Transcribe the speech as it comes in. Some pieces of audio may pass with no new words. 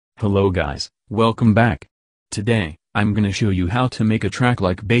Hello guys, welcome back. Today, I'm gonna show you how to make a track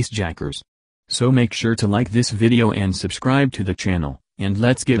like Bassjackers. So make sure to like this video and subscribe to the channel, and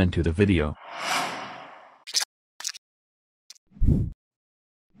let's get into the video.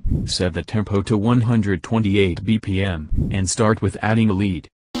 Set the tempo to 128 BPM, and start with adding a lead.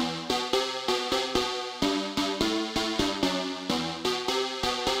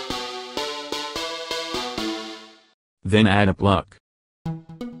 Then add a pluck.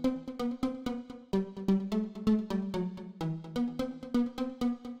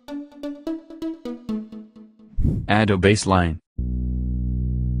 Add a bass line.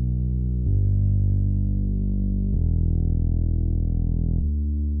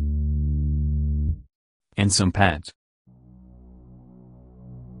 And some pads.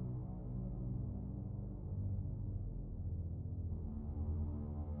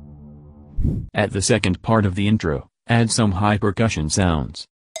 At the second part of the intro, add some high percussion sounds.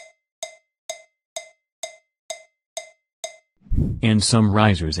 And some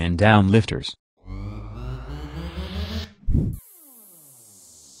risers and downlifters.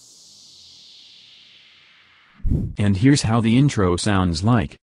 And here's how the intro sounds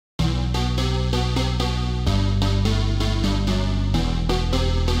like.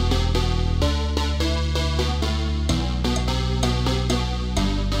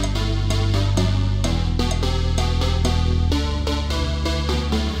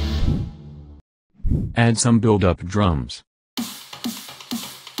 Add some build-up drums.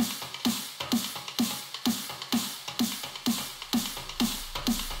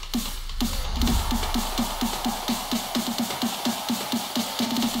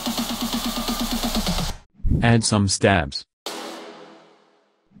 Add some stabs.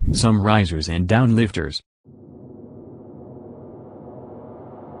 Some risers and downlifters.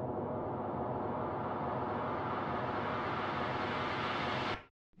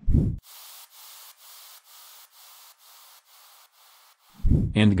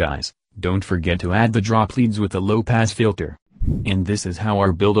 And guys, don't forget to add the drop leads with a low-pass filter. And this is how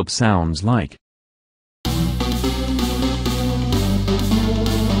our build-up sounds like.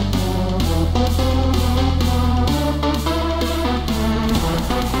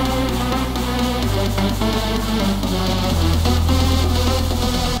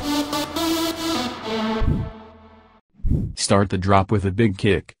 Start the drop with a big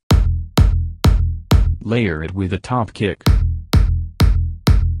kick. Layer it with a top kick.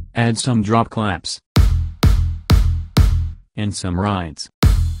 Add some drop claps. And some rides.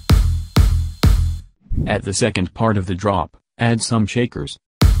 At the second part of the drop, add some shakers.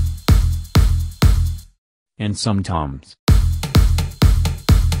 And some toms.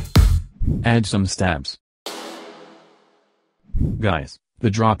 Add some stabs. Guys,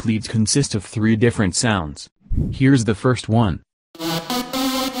 the drop leads consist of 3 different sounds. Here's the first one.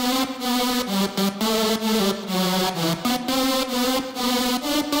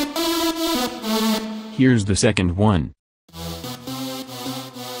 Here's the second one.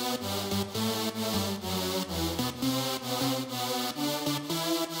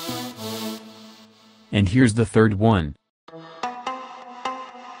 And here's the third one.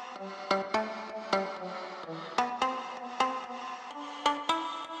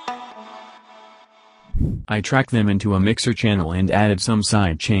 I tracked them into a mixer channel and added some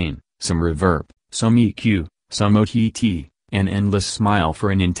sidechain, some reverb, some EQ, some OTT, an endless smile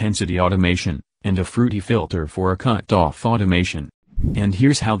for an intensity automation, and a fruity filter for a cut-off automation. And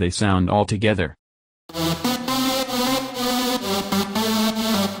here's how they sound all together.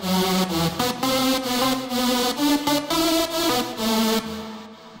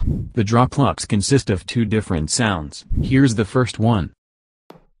 The drop plucks consist of 2 different sounds. Here's the first one.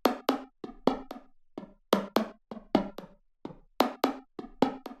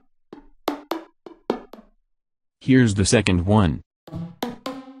 Here's the second one.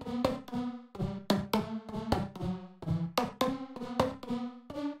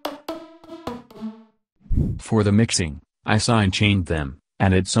 For the mixing, I sidechained them,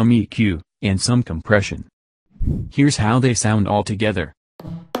 added some EQ, and some compression. Here's how they sound all together.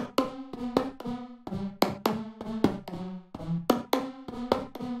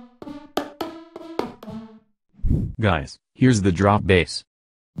 Guys, here's the drop bass.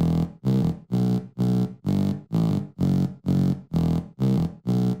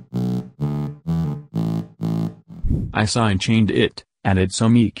 I sidechained it, added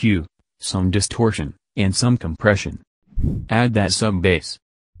some EQ, some distortion, and some compression. Add that sub bass.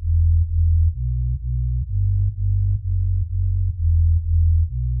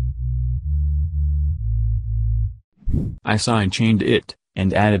 I sidechained it,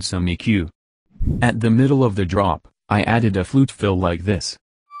 and added some EQ. At the middle of the drop, I added a flute fill like this.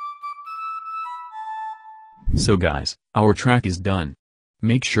 So guys, our track is done.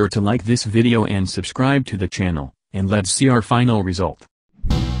 Make sure to like this video and subscribe to the channel, and let's see our final result.